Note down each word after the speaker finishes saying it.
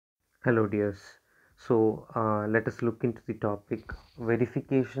Hello, dears. Let us look into the topic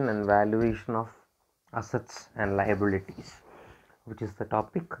verification and valuation of assets and liabilities, which is the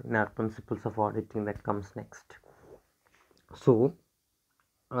topic in our principles of auditing that comes next.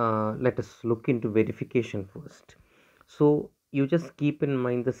 Let us look into verification first. You just keep in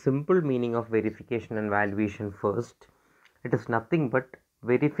mind the simple meaning of verification and valuation first. It is nothing but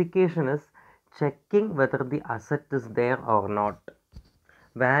verification is checking whether the asset is there or not.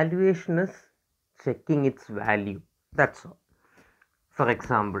 Valuation is checking its value. That's all. For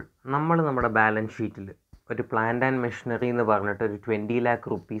example നമ്മുടെ balance ഷീറ്റിൽ ഒരു plant and machinery എന്ന് പറഞ്ഞിട്ട് ഒരു 20 lakh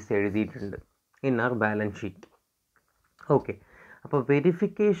rupees എഴുതിയിട്ടുണ്ട് in our balance sheet. Okay, അപ്പോൾ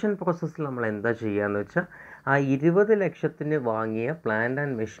verification പ്രോസസ്സിൽ നമ്മൾ എന്താ ചെയ്യുകയെന്ന് വെച്ചാൽ ആ 20 ലക്ഷത്തിന് വാങ്ങിയ പ്ലാന്റ്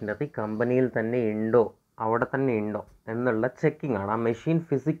ആൻഡ് മെഷീനറി കമ്പനിയിൽ തന്നെ ഉണ്ടോ, അവിടെ തന്നെ ഉണ്ടോ എന്നുള്ള ചെക്കിംഗ് ആണ്. ആ മെഷീൻ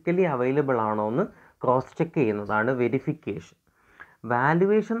ഫിസിക്കലി അവൈലബിൾ ആണോ എന്ന് ക്രോസ് ചെക്ക് ചെയ്യുന്നതാണ് വെരിഫിക്കേഷൻ.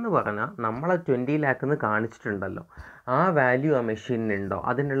 വാല്യുവേഷൻ എന്ന് പറഞ്ഞാൽ നമ്മൾ 20 lakh കാണിച്ചിട്ടുണ്ടല്ലോ, ആ വാല്യൂ ആ മെഷീനിനുണ്ടോ,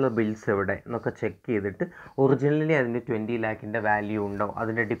 അതിനുള്ള ബിൽസ് എവിടെ എന്നൊക്കെ ചെക്ക് ചെയ്തിട്ട് ഒറിജിനലി അതിൻ്റെ 20 lakh വാല്യൂ ഉണ്ടോ,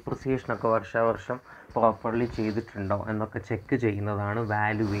 അതിൻ്റെ ഡിപ്രിസിയേഷനൊക്കെ വർഷാവർഷം പ്രോപ്പർലി ചെയ്തിട്ടുണ്ടോ എന്നൊക്കെ ചെക്ക് ചെയ്യുന്നതാണ്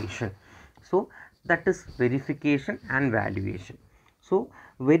valuation. So that is verification and valuation. So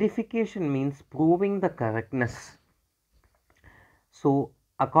verification means proving the correctness. So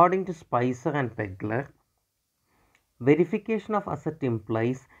according to Spicer and പെഗ്ലർ, verification of asset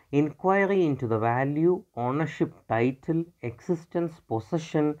implies inquiry into the value, ownership, title, existence,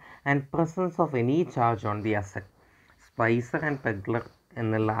 possession and presence of any charge on the asset. Spicer and പെഗ്ലർ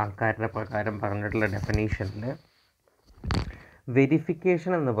എന്നുള്ള ആൾക്കാരുടെ പ്രകാരം പറഞ്ഞിട്ടുള്ള ഡെഫിനേഷനിൽ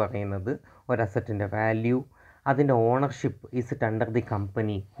verification എന്ന് പറയുന്നത് ഒരു അസറ്റിൻ്റെ value, അതിൻ്റെ ownership, is it under the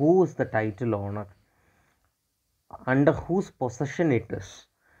company, who is the title owner, under whose possession it is,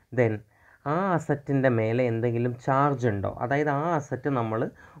 then ആ അസറ്റിൻ്റെ മേലെ എന്തെങ്കിലും ചാർജ് ഉണ്ടോ, അതായത് ആ അസറ്റ് നമ്മൾ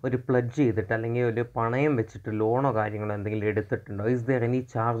ഒരു പ്ലഡ്ജ് ചെയ്തിട്ട് അല്ലെങ്കിൽ ഒരു പണയം വെച്ചിട്ട് ലോണോ കാര്യങ്ങളോ എന്തെങ്കിലും എടുത്തിട്ടുണ്ടോ, is there any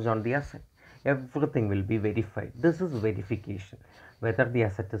charge on the asset, everything will be verified. This is verification. Whether the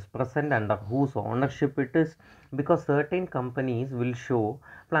asset is present, under whose ownership it is, because certain companies will show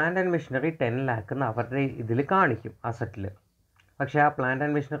plant and machinery 10 lakh എന്ന് അവരുടെ ഇതിൽ കാണിക്കും അസറ്റിൽ. പക്ഷേ ആ plant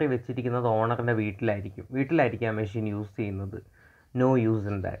and machinery വെച്ചിരിക്കുന്നത് ഓണറിൻ്റെ വീട്ടിലായിരിക്കും ആ machine use ചെയ്യുന്നത്. No use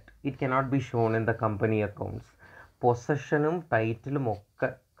in that. It cannot be shown in the company accounts. പൊസഷനും ടൈറ്റിലും ഒക്കെ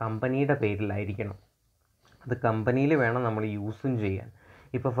കമ്പനിയുടെ പേരിലായിരിക്കണം. അത് കമ്പനിയിൽ വേണം നമ്മൾ യൂസും ചെയ്യാൻ.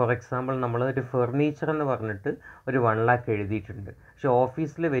 ഇപ്പോൾ ഫോർ എക്സാമ്പിൾ നമ്മൾ ഒരു ഫർണിച്ചർ എന്ന് പറഞ്ഞിട്ട് ഒരു 1 lakh എഴുതിയിട്ടുണ്ട്. പക്ഷേ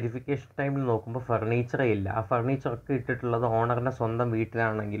ഓഫീസിൽ വെരിഫിക്കേഷൻ ടൈമിൽ നോക്കുമ്പോൾ ഫർണിച്ചറേ ഇല്ല. ആ ഫർണിച്ചറൊക്കെ ഇട്ടിട്ടുള്ളത് ഓണറിൻ്റെ സ്വന്തം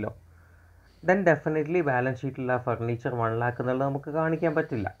വീട്ടിലാണെങ്കിലോ, ദെൻ ഡെഫിനറ്റ്ലി ബാലൻസ് ഷീറ്റിൽ ആ ഫർണിച്ചർ 1 lakh എന്നുള്ളത് നമുക്ക് കാണിക്കാൻ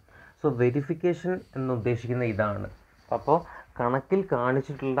പറ്റില്ല. സോ വെരിഫിക്കേഷൻ എന്ന് ഉദ്ദേശിക്കുന്ന ഇതാണ്. അപ്പോൾ കണക്കിൽ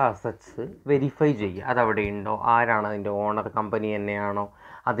കാണിച്ചിട്ടുള്ള അസറ്റ്സ് വെരിഫൈ ചെയ്യുക, അതവിടെ ഉണ്ടോ, ആരാണ് അതിൻ്റെ ഓണർ, കമ്പനി തന്നെയാണോ,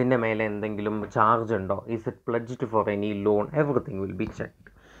 അതിൻ്റെ മേലെ എന്തെങ്കിലും ചാർജ് ഉണ്ടോ, is it pledged for any loan, everything will be checked.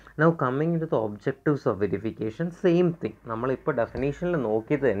 Now coming to the objectives of verification, same thing. നമ്മളിപ്പോൾ ഡെഫിനേഷനിൽ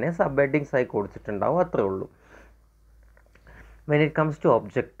നോക്കിയത് തന്നെ സബ് ഹെഡിങ്സ് ആയി കൊടുത്തിട്ടുണ്ടാവും, അത്രേ ഉള്ളൂ. When it comes to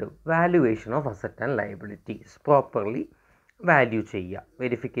objective, valuation of asset and liabilities properly value ചെയ്യുക.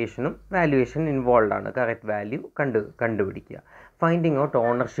 വെരിഫിക്കേഷനും valuation involve ആണ്. Correct value കണ്ടുപിടിക്കുക. Finding out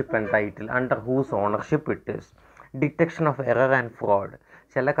ownership and title, under whose ownership it is. Detection of error and fraud.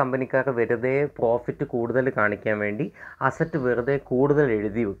 ചില കമ്പനിക്കാർ വെറുതെ profit കൂടുതൽ കാണിക്കാൻ വേണ്ടി asset വെറുതെ കൂടുതൽ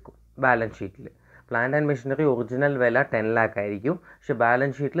എഴുതി വെക്കും ബാലൻസ് ഷീറ്റിൽ. പ്ലാന്റ് ആൻഡ് മെഷീനറി ഒറിജിനൽ വില 10 lakh ആയിരിക്കും, പക്ഷേ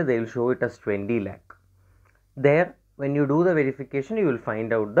ബാലൻസ് ഷീറ്റിൽ they will show it as 20 lakh. There, when you do the verification, you will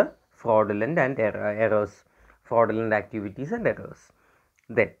find out the fraudulent and errors. Fraudulent activities and errors.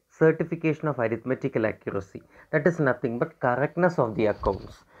 Then certification of arithmetical accuracy, that is nothing but correctness of the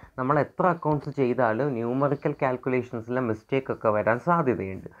accounts. നമ്മൾ എത്ര accounts ചെയ്താലും numerical കാൽക്കുലേഷൻസിലെ mistake ഒക്കെ വരാൻ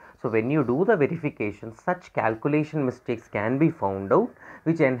സാധ്യതയുണ്ട്. So when you do the verification, such calculation mistakes can be found out,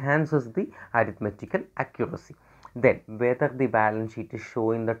 which enhances the അരിത്മെറ്റിക്കൽ accuracy. Then whether the balance sheet is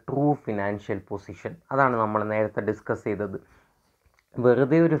showing the true financial position. അതാണ് നമ്മൾ നേരത്തെ discuss ചെയ്തത്.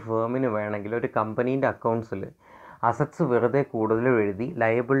 വെറുതെ ഒരു ഫേമിന് വേണമെങ്കിൽ ഒരു കമ്പനീൻ്റെ അക്കൗണ്ട്സിൽ അസറ്റ്സ് വെറുതെ കൂടുതലും എഴുതി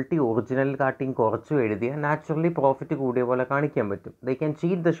ലയബിലിറ്റി ഒറിജിനൽ കാട്ടിയും കുറച്ചും എഴുതിയാൽ നാച്ചുറലി പ്രോഫിറ്റ് കൂടിയ പോലെ കാണിക്കാൻ പറ്റും. They can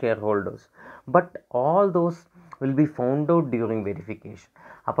cheat the share holders, but all those will be found out during verification.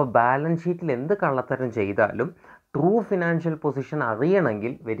 അപ്പോൾ ബാലൻസ് ഷീറ്റിൽ എന്ത് കള്ളത്തരം ചെയ്താലും ട്രൂ ഫിനാൻഷ്യൽ പൊസിഷൻ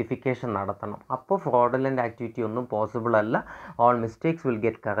അറിയണമെങ്കിൽ വെരിഫിക്കേഷൻ നടത്തണം. അപ്പോൾ ഫ്രോഡുലൻ്റ് ആക്ടിവിറ്റി ഒന്നും പോസിബിൾ അല്ല. All mistakes will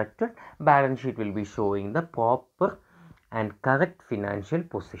get corrected. Balance sheet will be showing the proper and correct financial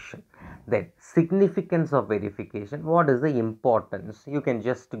position. Then significance of verification. What is the importance? You can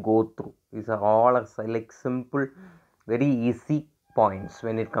just go through. These are all like simple, very easy points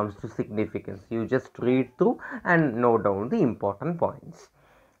when it comes to significance. You just read through and note down the important points.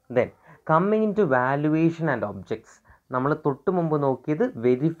 Then coming into valuation and objects, നമ്മൾ തൊട്ട് മുമ്പ് നോക്കിയത്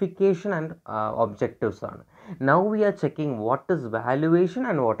verification and objectives ആണ്. Now we R checking what is valuation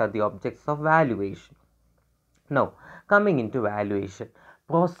and what are the objects of valuation. Now coming in to valuation,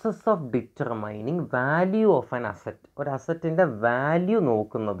 process of determining value of an asset. ഒരു അസറ്റിൻ്റെ value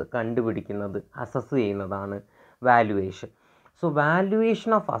നോക്കുന്നത്, കണ്ടുപിടിക്കുന്നത്, assess ചെയ്യുന്നതാണ് valuation. So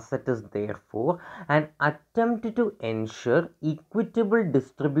valuation of asset is therefore an attempt to ensure equitable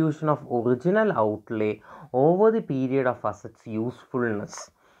distribution of original outlay over the period of asset's usefulness.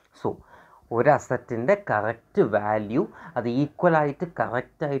 So ഒരു അസറ്റിൻ്റെ correct value അത് ഈക്വലായിട്ട്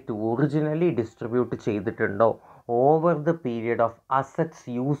കറക്റ്റായിട്ട് originally distribute ചെയ്തിട്ടുണ്ടോ over the period of assets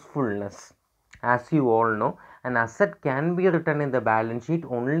usefulness. As you all no, an asset can be written in the balance sheet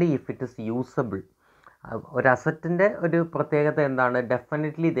only if it is usable. ഒരു അസറ്റിൻ്റെ ഒരു പ്രത്യേകത എന്താണ്?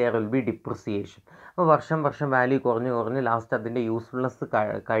 Definitely there will be depreciation. അപ്പോൾ വർഷം value കുറഞ്ഞ് last അതിൻ്റെ usefulness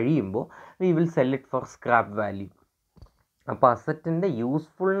കഴിയുമ്പോൾ we will cell it for scrap value. അപ്പോൾ അസറ്റിൻ്റെ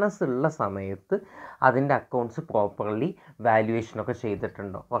യൂസ്ഫുൾനെസ് ഉള്ള സമയത്ത് അതിൻ്റെ അക്കൗണ്ട്സ് പ്രോപ്പർലി വാല്യുവേഷനൊക്കെ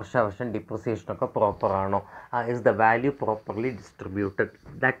ചെയ്തിട്ടുണ്ടോ, വർഷം ഡിപ്രിസിയേഷനൊക്കെ പ്രോപ്പറാണോ, is the value properly distributed,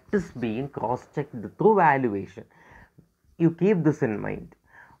 that is being cross checked through valuation. You keep this in mind.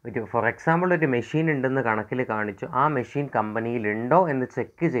 For example ഒരു machine ഉണ്ടെന്ന് കണക്കിൽ കാണിച്ചു, ആ മെഷീൻ കമ്പനിയിലുണ്ടോ എന്ന്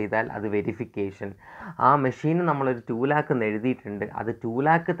ചെക്ക് ചെയ്താൽ അത് വെരിഫിക്കേഷൻ. ആ മെഷീൻ നമ്മളൊരു 2 lakh എന്ന് എഴുതിയിട്ടുണ്ട്, അത് 2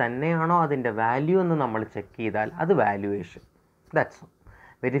 lakh തന്നെയാണോ അതിൻ്റെ വാല്യൂ എന്ന് നമ്മൾ ചെക്ക് ചെയ്താൽ അത് valuation. That's all.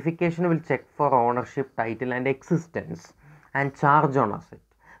 Verification will check four ownership, title and existence and charge on asset,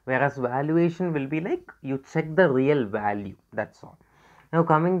 whereas valuation will be like you check the real value. That's all. Now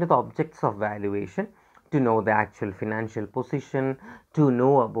coming to the objects of valuation, to know the actual financial position, to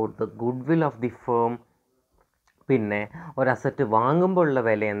know about the goodwill of the firm. പിന്നെ ഒരു asset വാങ്ങുമ്പോൾ ഉള്ള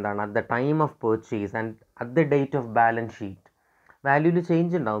വില എന്താണ് at the time of purchase and at the date of balance sheet. വാല്യൂവിൽ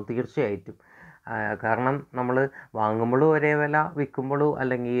change ഉണ്ടാവും തീർച്ചയായിട്ടും. കാരണം നമ്മൾ വാങ്ങുമ്പോഴും ഒരേ വില, വിൽക്കുമ്പോഴും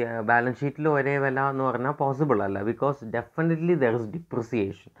അല്ലെങ്കിൽ ബാലൻസ് ഷീറ്റിലും ഒരേ വില എന്ന് പറഞ്ഞാൽ പോസിബിൾ അല്ല, because definitely there is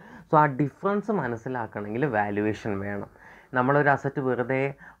depreciation. So ആ ഡിഫറൻസ് മനസ്സിലാക്കണമെങ്കിൽ വാല്യുവേഷൻ വേണം. നമ്മളൊരു അസറ്റ് വെറുതെ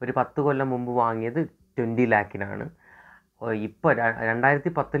ഒരു 10 കൊല്ലം മുമ്പ് വാങ്ങിയത് 20 lakhനാണ്, ഇപ്പോൾ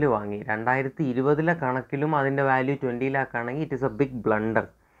 2010 വാങ്ങി, 2020 കണക്കിലും അതിൻ്റെ വാല്യൂ 20 lakh ആണെങ്കിൽ it is A big blunder,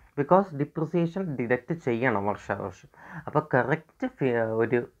 because depreciation deduct ചെയ്യണം വർഷം. അപ്പോൾ കറക്റ്റ്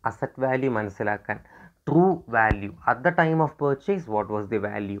ഒരു അസറ്റ് വാല്യൂ മനസ്സിലാക്കാൻ true value at the time of purchase what was the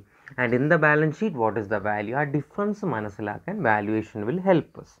value and in the balance sheet what is the value, ആ difference മനസ്സിലാക്കാൻ valuation will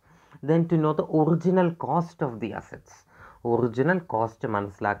help us. Then to know the original cost of the assets, original cost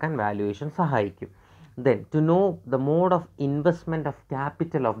മനസ്സിലാക്കാൻ valuation സഹായിക്കും. Then to know the mode of investment of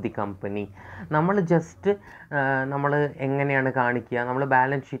capital of the company. നമ്മൾ just നമ്മൾ എങ്ങനെയാണ് കാണിക്കുക, നമ്മൾ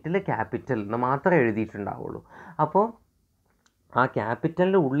balance ഷീറ്റിൽ capital എന്ന് മാത്രമേ എഴുതിയിട്ടുണ്ടാവുള്ളൂ. അപ്പോൾ ആ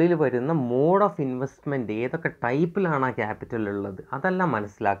ക്യാപിറ്റലിൻ്റെ ഉള്ളിൽ വരുന്ന മോഡ് ഓഫ് ഇൻവെസ്റ്റ്മെൻറ്റ്, ഏതൊക്കെ ടൈപ്പിലാണ് ആ ക്യാപിറ്റൽ ഉള്ളത്, അതെല്ലാം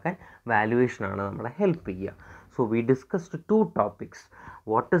മനസ്സിലാക്കാൻ വാല്യുവേഷനാണ് നമ്മളെ ഹെൽപ്പ് ചെയ്യുക. So we discussed 2 topics.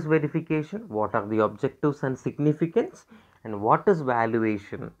 What is verification, what are the objectives and significance, and what is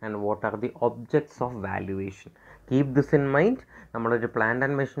valuation and what are the objects of valuation. Keep this in mind. നമ്മളൊരു plant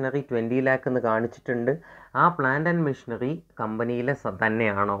and machinery 20 lakh എന്ന് കാണിച്ചിട്ടുണ്ട്. ആ plant and machinery കമ്പനിയിലെ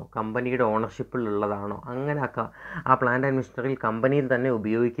തന്നെയാണോ, കമ്പനിയുടെ ഓണർഷിപ്പിലുള്ളതാണോ, അങ്ങനെ ആ plant and machinery കമ്പനിയിൽ തന്നെ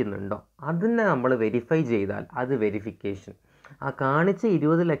ഉപയോഗിക്കുന്നുണ്ടോ, അതിനെ നമ്മൾ വെരിഫൈ ചെയ്താൽ അത് വെരിഫിക്കേഷൻ. ആ കാണിച്ച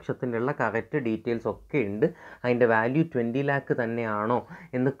 20 ലക്ഷത്തിൻ്റെ ഉള്ള കറക്റ്റ് ഡീറ്റെയിൽസ് ഒക്കെ ഉണ്ട്, അതിൻ്റെ വാല്യൂ 20 lakh തന്നെയാണോ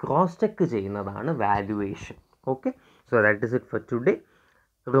എന്ന് ക്രോസ് ചെക്ക് ചെയ്യുന്നതാണ് valuation. Okay, so that is it for today.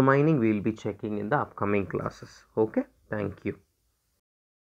 Remaining we will be checking in the upcoming classes. Okay, thank you.